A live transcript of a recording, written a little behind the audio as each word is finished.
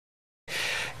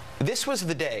This was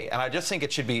the day, and I just think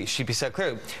it should be said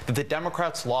clearly, that the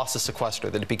Democrats lost the sequester,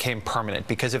 that it became permanent.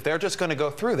 Because if they're just going to go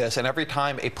through this, and every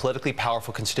time a politically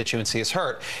powerful constituency is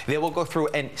hurt, they will go through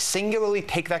and singularly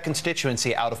take that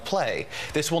constituency out of play,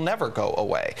 this will never go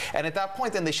away. And at that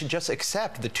point, then they should just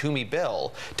accept the Toomey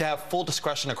bill to have full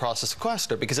discretion across the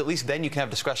sequester, because at least then you can have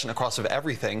discretion across of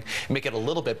everything, make it a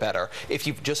little bit better. If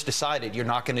you've just decided you're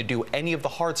not going to do any of the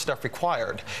hard stuff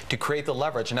required to create the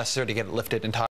leverage necessary to get it lifted entirely.